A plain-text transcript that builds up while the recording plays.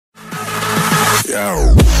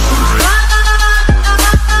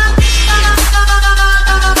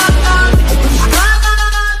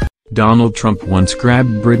Donald Trump once grabbed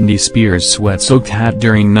Britney Spears' sweat-soaked hat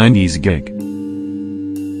during 90s gig.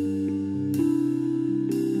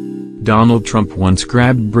 Donald Trump once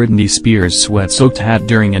grabbed Britney Spears' sweat-soaked hat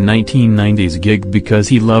during a 1990s gig because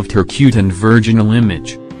he loved her cute and virginal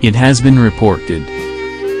image, it has been reported.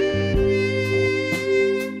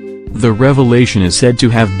 The revelation is said to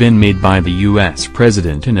have been made by the U.S.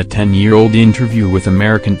 president in a 10-year-old interview with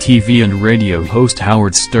American TV and radio host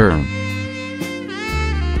Howard Stern.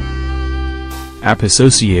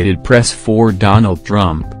 Associated Press for Donald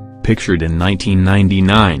Trump, pictured in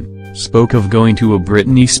 1999, spoke of going to a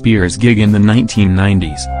Britney Spears gig in the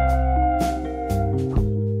 1990s.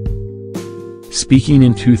 Speaking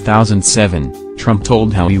in 2007, Trump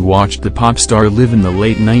told how he watched the pop star live in the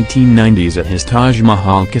late 1990s at his Taj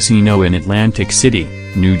Mahal casino in Atlantic City,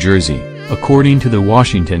 New Jersey, according to the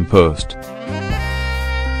Washington Post.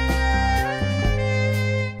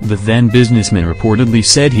 The then businessman reportedly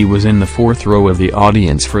said he was in the fourth row of the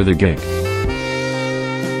audience for the gig.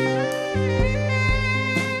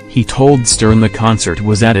 He told Stern the concert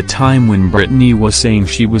was at a time when Britney was saying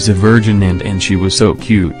she was a virgin and she was so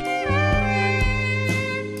cute.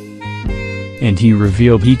 And he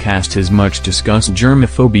revealed he cast his much-discussed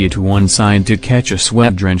germophobia to one side to catch a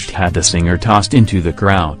sweat-drenched hat the singer tossed into the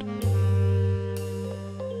crowd.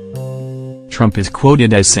 Trump is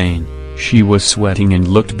quoted as saying, "She was sweating and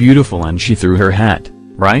looked beautiful and she threw her hat,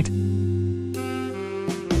 right?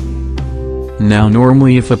 Now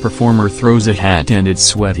normally if a performer throws a hat and it's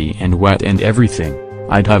sweaty and wet and everything,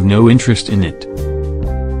 I'd have no interest in it.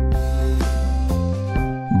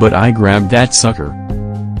 But I grabbed that sucker."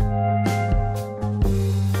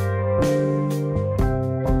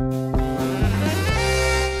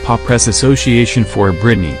 Pop Press Association for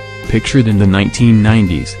Britney, pictured in the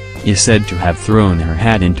 1990s, is said to have thrown her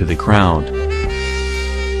hat into the crowd.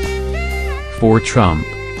 For Trump,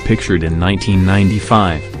 pictured in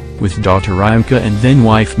 1995, with daughter Ivanka and then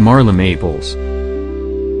wife Marla Maples.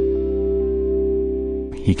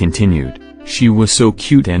 He continued, "She was so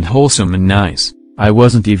cute and wholesome and nice, I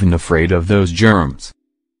wasn't even afraid of those germs.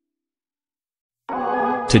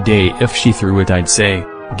 Today if she threw it I'd say,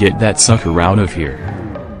 get that sucker out of here."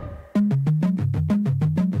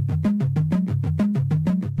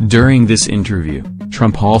 During this interview,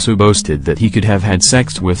 Trump also boasted that he could have had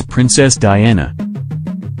sex with Princess Diana.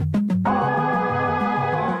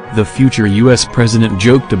 The future U.S. president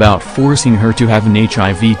joked about forcing her to have an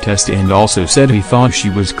HIV test and also said he thought she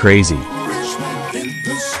was crazy.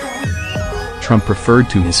 Trump referred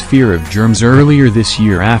to his fear of germs earlier this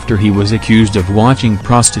year after he was accused of watching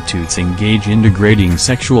prostitutes engage in degrading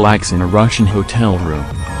sexual acts in a Russian hotel room.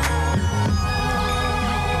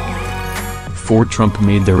 Before Trump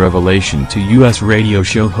made the revelation to U.S. radio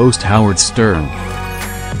show host Howard Stern.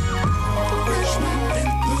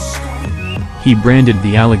 He branded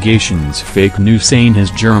the allegations fake news, saying his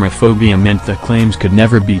germophobia meant the claims could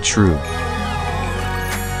never be true.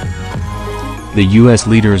 The U.S.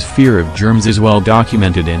 leader's fear of germs is well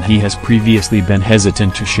documented and he has previously been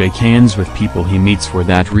hesitant to shake hands with people he meets for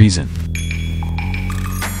that reason.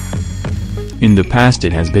 In the past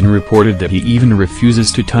it has been reported that he even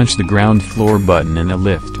refuses to touch the ground floor button in a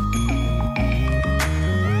lift.